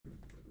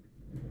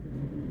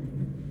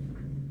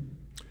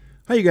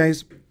Hi, you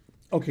guys.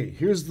 Okay,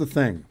 here's the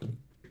thing.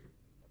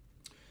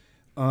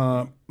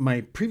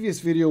 My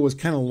previous video was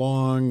kind of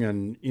long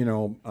and,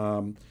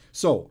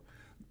 so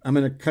I'm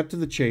going to cut to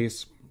the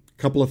chase.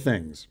 A couple of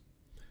things.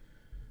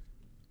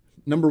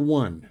 Number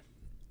one,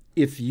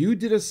 if you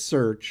did a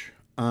search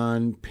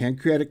on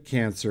pancreatic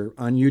cancer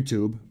on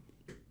YouTube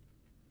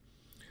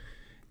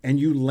and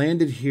you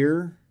landed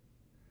here,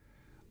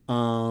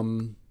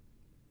 there's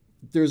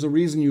a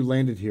reason you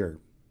landed here.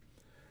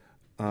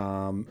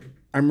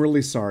 I'm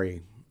really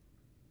sorry.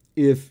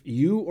 If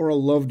you or a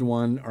loved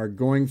one are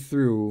going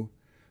through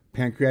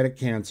pancreatic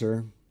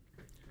cancer,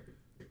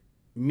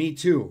 me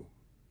too.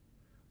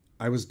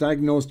 I was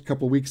diagnosed a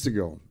couple weeks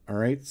ago, all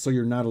right? So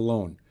you're not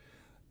alone.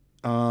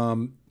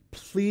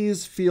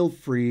 Please feel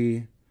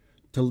free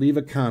to leave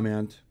a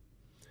comment,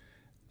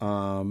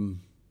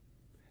 and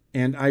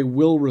I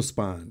will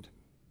respond,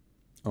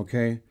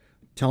 okay?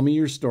 Tell me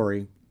your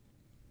story.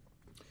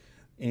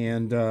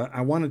 And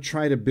I want to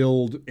try to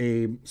build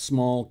a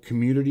small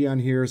community on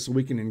here so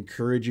we can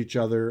encourage each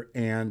other.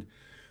 And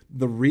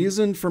the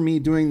reason for me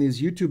doing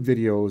these YouTube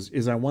videos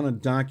is I want to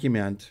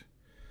document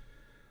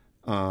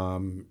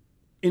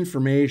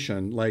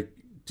information, like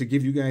to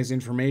give you guys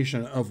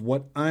information of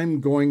what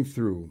I'm going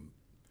through.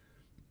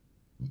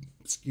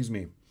 Excuse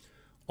me.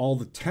 All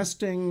the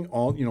testing,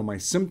 all, my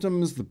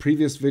symptoms. The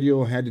previous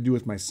video had to do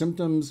with my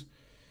symptoms.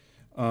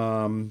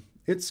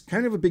 It's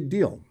kind of a big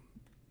deal,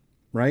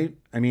 right?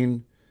 I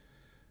mean,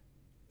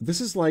 this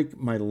is like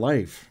my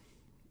life,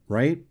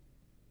 right?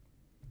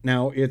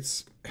 Now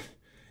it's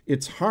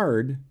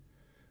hard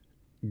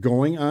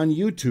going on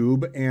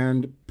YouTube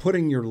and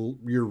putting your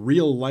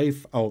real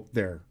life out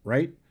there,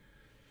 right?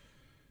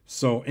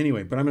 So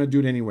anyway, but I'm going to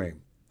do it anyway.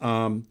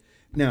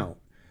 Now,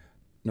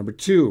 number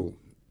two,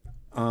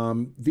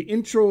 the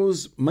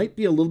intros might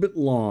be a little bit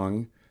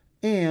long,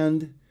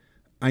 and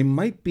I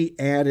might be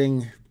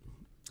adding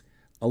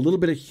a little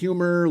bit of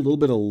humor, a little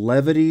bit of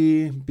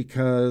levity,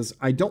 because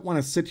I don't want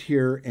to sit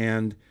here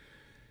and,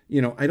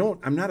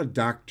 I'm not a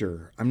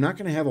doctor. I'm not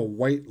going to have a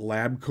white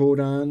lab coat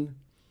on.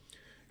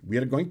 We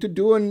are going to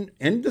do an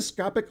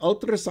endoscopic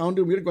ultrasound,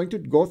 and we are going to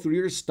go through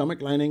your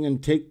stomach lining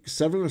and take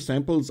several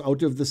samples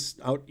out of this,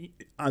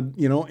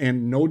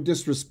 and no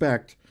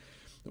disrespect.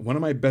 One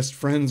of my best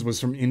friends was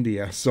from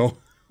India. So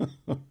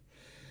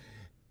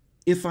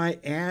if I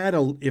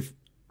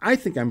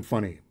think I'm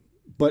funny,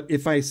 but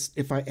if I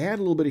add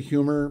a little bit of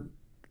humor,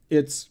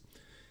 it's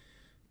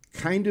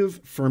kind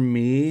of for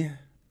me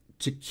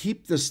to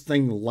keep this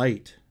thing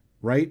light,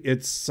 right?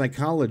 It's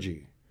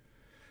psychology.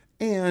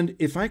 And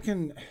if I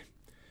can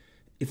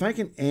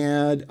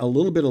add a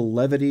little bit of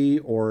levity,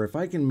 or if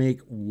I can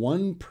make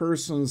one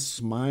person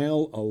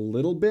smile a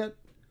little bit,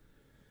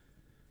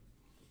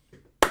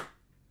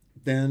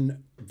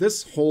 then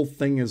this whole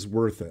thing is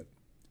worth it.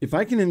 If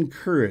I can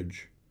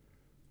encourage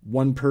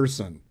one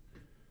person,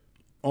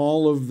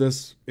 all of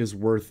this is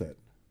worth it.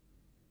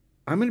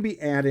 I'm going to be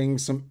adding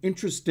some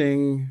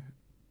interesting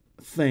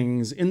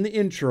things in the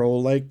intro,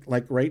 like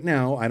right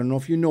now. I don't know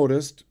if you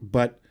noticed,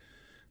 but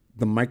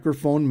the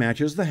microphone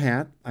matches the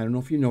hat. I don't know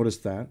if you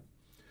noticed that.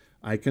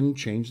 I can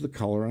change the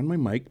color on my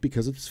mic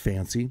because it's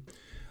fancy.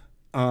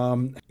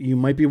 You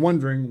might be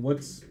wondering,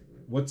 what's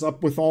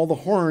up with all the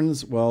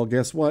horns? Well,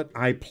 guess what?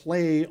 I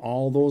play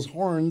all those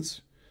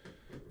horns.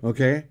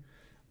 Okay.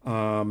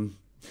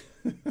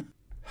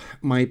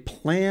 My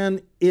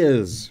plan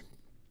is,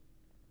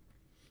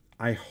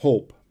 I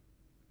hope,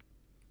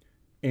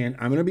 and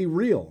I'm going to be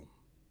real,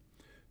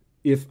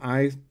 if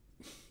I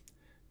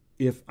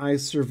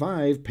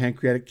survive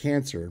pancreatic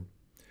cancer,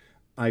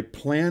 I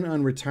plan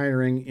on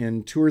retiring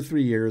in 2 or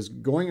 3 years,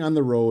 going on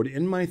the road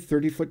in my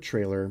 30-foot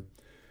trailer,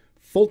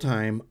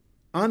 full-time,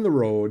 on the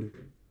road,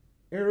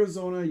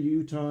 Arizona,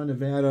 Utah,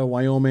 Nevada,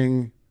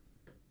 Wyoming,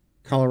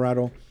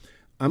 Colorado.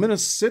 I'm going to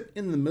sit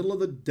in the middle of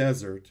the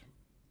desert,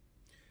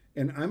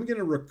 and I'm going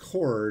to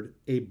record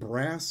a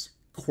brass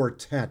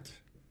quartet.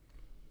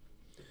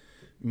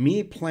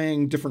 Me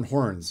playing different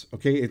horns,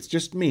 okay? It's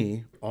just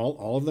me.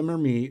 All of them are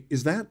me.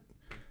 Is that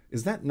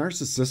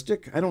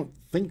narcissistic? I don't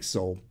think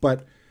so.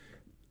 But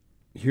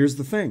here's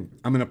the thing.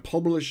 I'm going to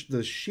publish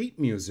the sheet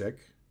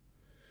music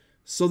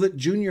so that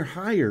junior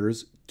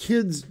hires,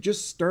 kids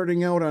just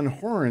starting out on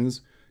horns,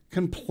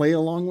 can play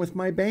along with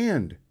my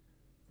band.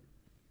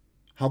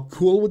 How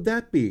cool would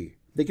that be?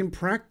 They can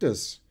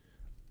practice,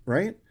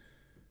 right?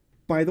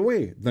 By the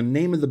way, the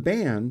name of the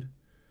band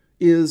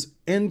is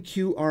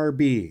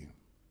NQRB,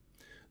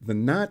 the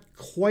Not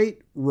Quite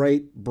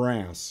Right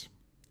Brass,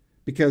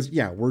 because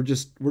yeah, we're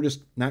just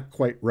not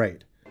quite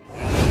right.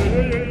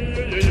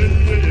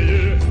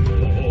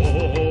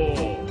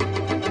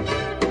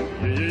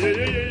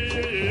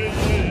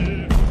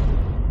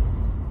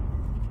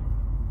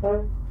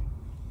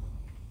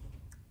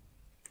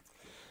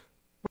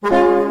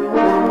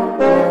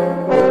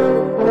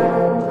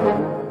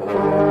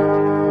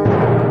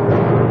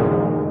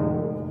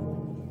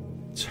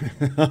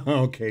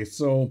 Okay,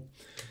 so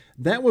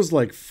that was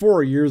like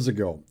 4 years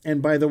ago.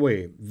 And by the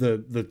way,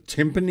 the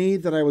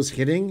timpani that I was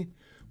hitting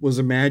was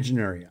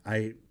imaginary.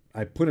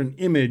 I put an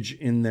image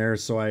in there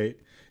so it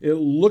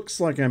looks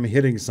like I'm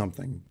hitting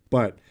something.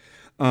 But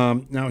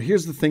now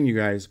here's the thing, you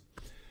guys.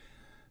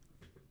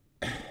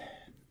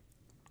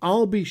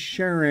 I'll be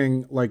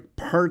sharing like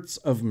parts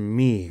of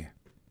me.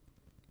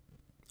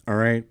 All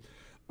right.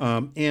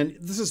 And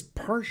this is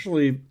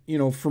partially,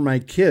 for my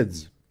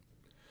kids.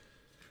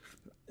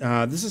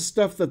 This is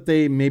stuff that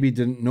they maybe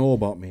didn't know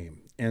about me.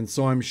 And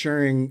so I'm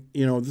sharing,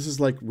 this is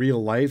like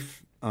real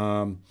life.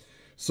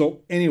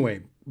 So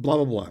anyway, blah,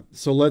 blah, blah.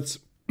 So let's,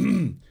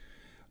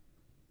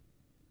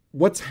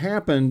 what's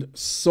happened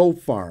so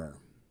far.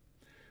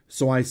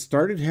 So I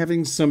started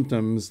having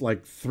symptoms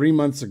like 3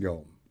 months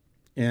ago.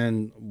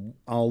 And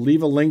I'll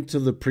leave a link to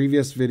the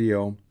previous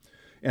video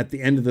at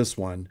the end of this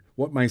one,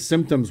 what my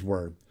symptoms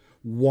were.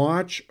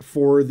 Watch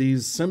for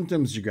these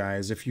symptoms, you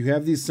guys. If you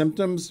have these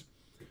symptoms,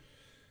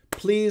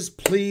 please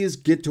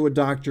get to a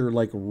doctor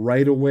like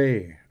right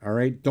away. All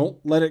right. Don't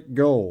let it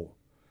go.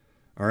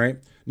 All right.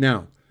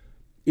 Now,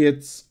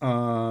 it's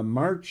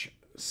March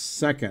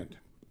 2nd.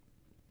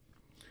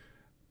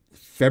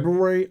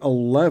 February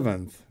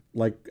 11th,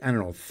 like, I don't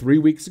know, 3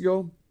 weeks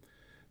ago,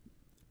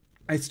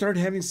 I started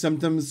having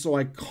symptoms. So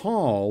I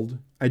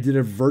did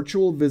a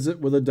virtual visit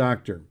with a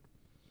doctor.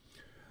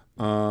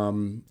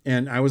 And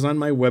I was on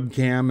my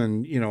webcam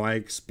and, I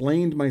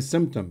explained my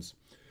symptoms.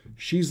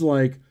 She's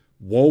like,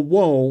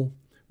 whoa,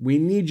 we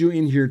need you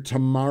in here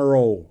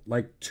tomorrow,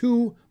 like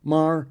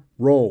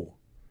tomorrow.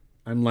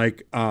 I'm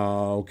like,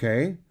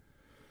 okay.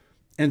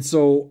 And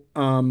so,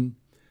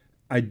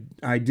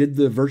 I did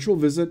the virtual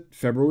visit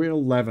February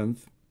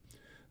 11th.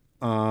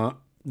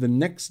 The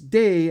next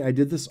day I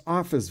did this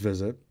office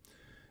visit.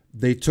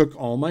 They took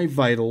all my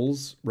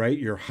vitals, right?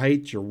 Your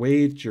height, your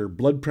weight, your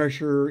blood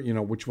pressure,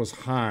 which was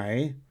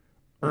high.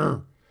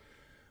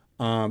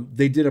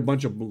 They did a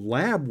bunch of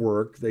lab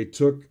work. They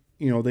took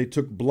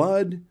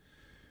blood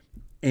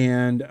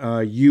and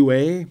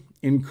UA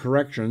in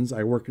corrections.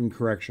 I work in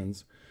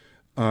corrections.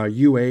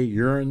 UA,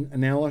 urine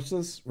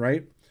analysis,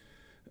 right?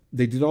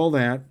 They did all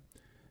that.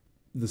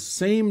 The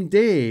same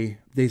day,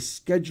 they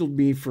scheduled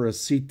me for a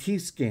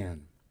CT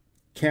scan,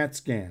 CAT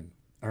scan,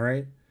 all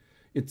right?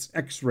 It's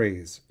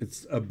x-rays.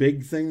 It's a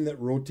big thing that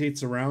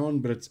rotates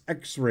around, but it's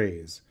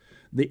x-rays.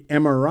 The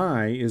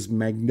MRI is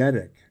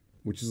magnetic,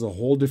 which is a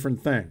whole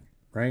different thing,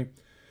 right?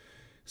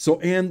 So,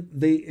 and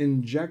they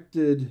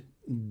injected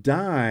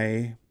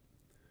dye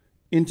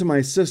into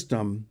my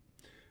system,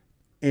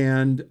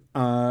 and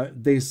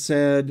they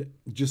said,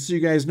 just so you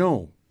guys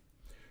know,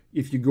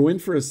 if you go in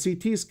for a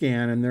CT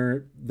scan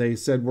and they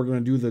said, we're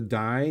going to do the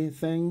dye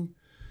thing,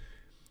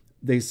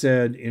 they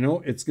said,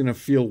 it's going to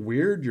feel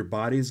weird. Your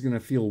body's going to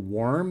feel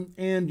warm,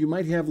 and you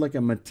might have like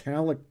a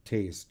metallic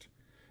taste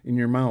in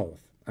your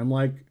mouth. I'm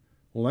like,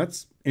 well,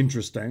 that's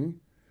interesting,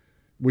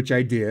 which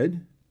I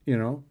did,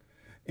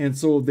 And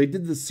so they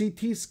did the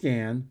CT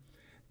scan,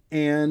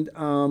 and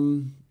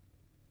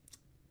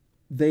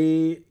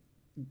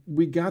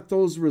we got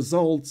those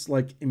results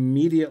like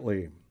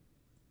immediately.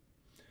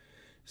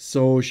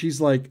 So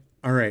she's like,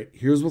 all right,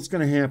 here's what's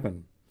going to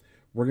happen.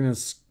 We're going to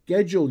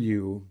schedule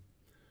you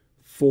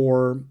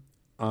for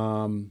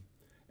an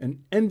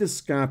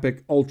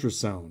endoscopic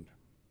ultrasound,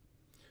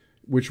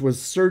 which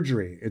was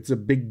surgery. It's a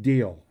big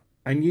deal.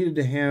 I needed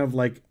to have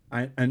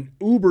an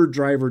Uber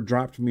driver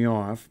dropped me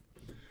off.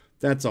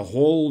 That's a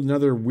whole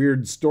nother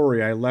weird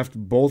story. I left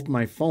both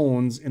my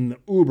phones in the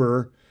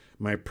Uber,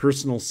 my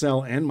personal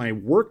cell and my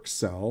work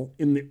cell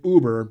in the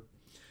Uber.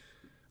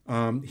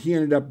 He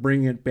ended up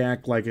bringing it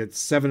back like at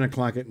 7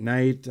 o'clock at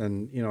night.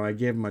 And, I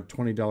gave him a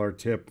 $20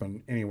 tip.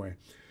 And anyway,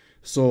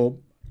 so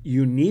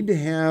you need to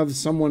have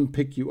someone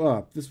pick you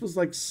up. This was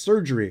like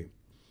surgery.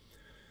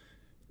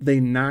 They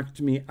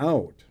knocked me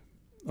out.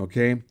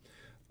 Okay.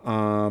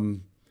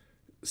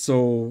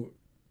 So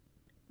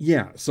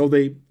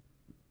they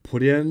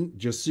put in,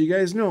 just so you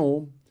guys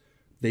know,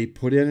 they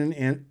put in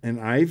an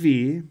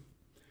IV,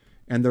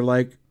 and they're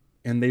like,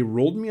 and they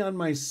rolled me on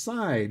my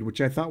side,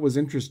 which I thought was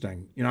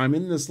interesting. I'm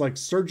in this like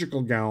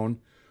surgical gown,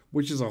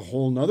 which is a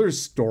whole nother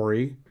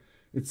story.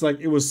 It's like,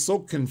 it was so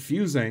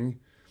confusing.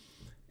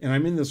 And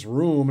I'm in this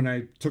room, and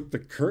I took the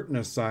curtain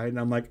aside, and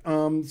I'm like,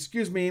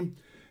 excuse me.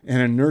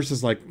 And a nurse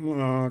is like,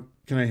 can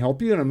I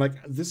help you? And I'm like,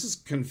 this is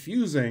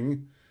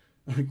confusing.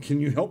 Can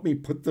you help me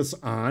put this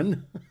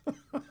on?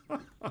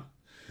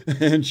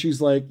 And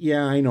she's like,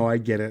 yeah, I know, I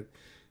get it.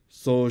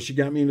 So she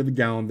got me into the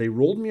gown. They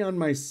rolled me on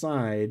my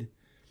side,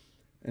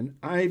 an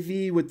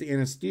IV with the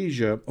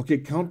anesthesia. Okay,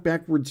 count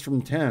backwards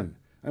from 10.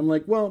 I'm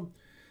like, well,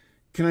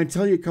 can I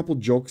tell you a couple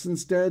jokes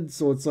instead?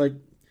 So it's like,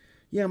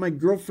 yeah, my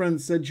girlfriend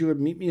said she would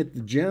meet me at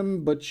the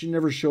gym, but she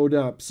never showed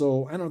up.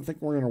 So I don't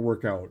think we're going to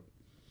work out.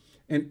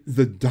 And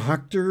the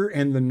doctor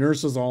and the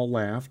nurses all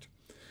laughed.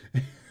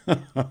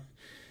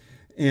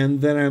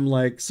 And then I'm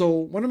like, so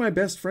one of my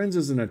best friends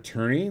is an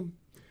attorney.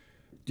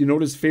 Do you know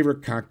what his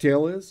favorite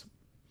cocktail is?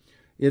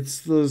 It's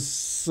the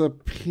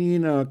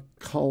subpoena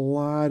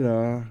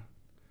colada.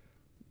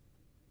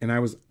 And I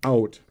was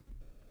out.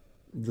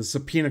 The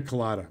subpoena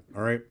colada.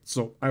 All right.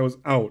 So I was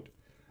out.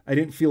 I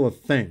didn't feel a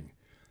thing.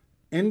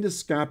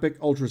 endoscopic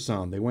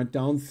ultrasound. They went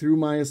down through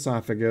my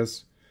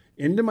esophagus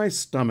into my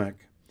stomach.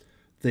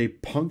 They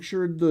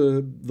punctured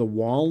the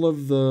wall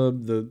of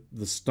the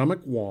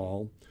stomach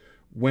wall,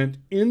 went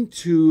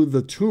into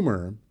the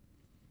tumor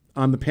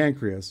on the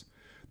pancreas.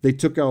 They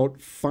took out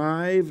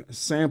 5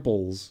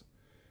 samples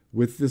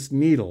with this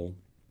needle.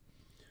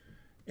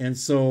 And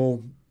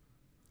so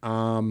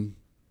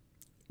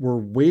we're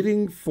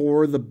waiting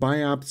for the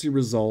biopsy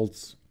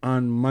results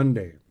on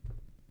Monday.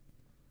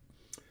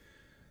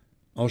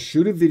 I'll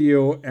shoot a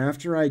video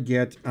after I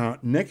get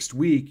next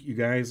week, you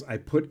guys. I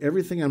put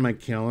everything on my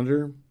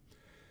calendar.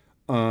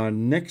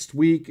 Next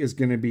week is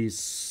going to be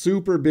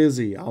super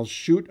busy. I'll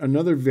shoot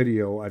another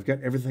video. I've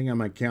got everything on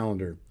my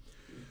calendar.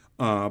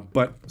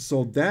 But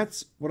so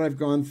that's what I've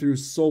gone through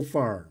so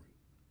far.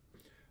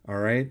 All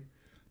right.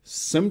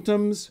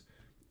 Symptoms,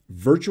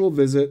 virtual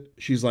visit.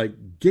 She's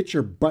like, get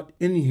your butt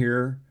in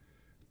here.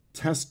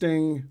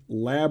 Testing,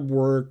 lab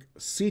work,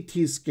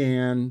 CT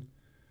scan,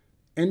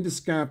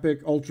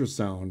 endoscopic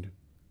ultrasound.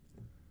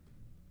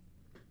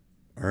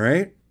 All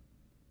right.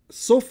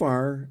 So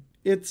far,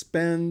 it's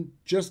been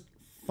just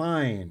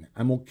fine.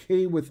 I'm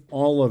okay with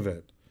all of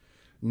it.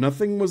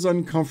 Nothing was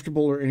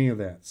uncomfortable or any of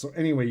that. So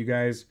anyway, you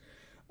guys,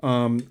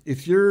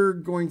 if you're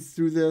going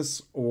through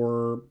this,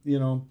 or, you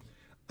know,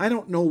 I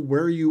don't know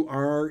where you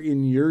are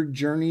in your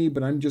journey,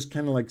 but I'm just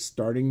kind of like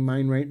starting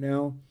mine right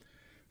now.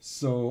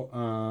 So,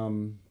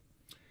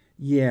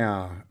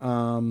 yeah,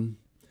 I'm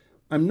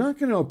not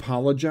going to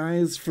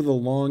apologize for the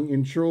long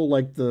intro,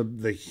 like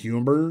the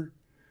humor,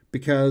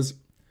 because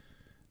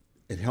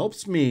it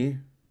helps me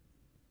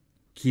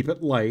keep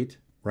it light,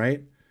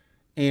 right?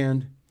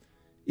 And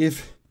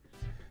if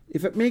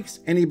it makes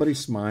anybody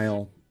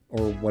smile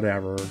or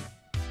whatever,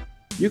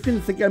 you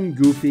can think I'm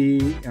goofy,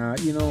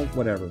 you know,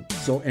 whatever.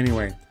 So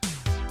anyway,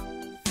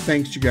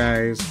 thanks, you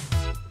guys.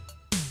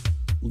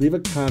 Leave a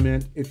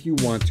comment if you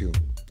want to.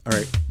 All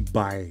right,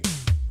 bye.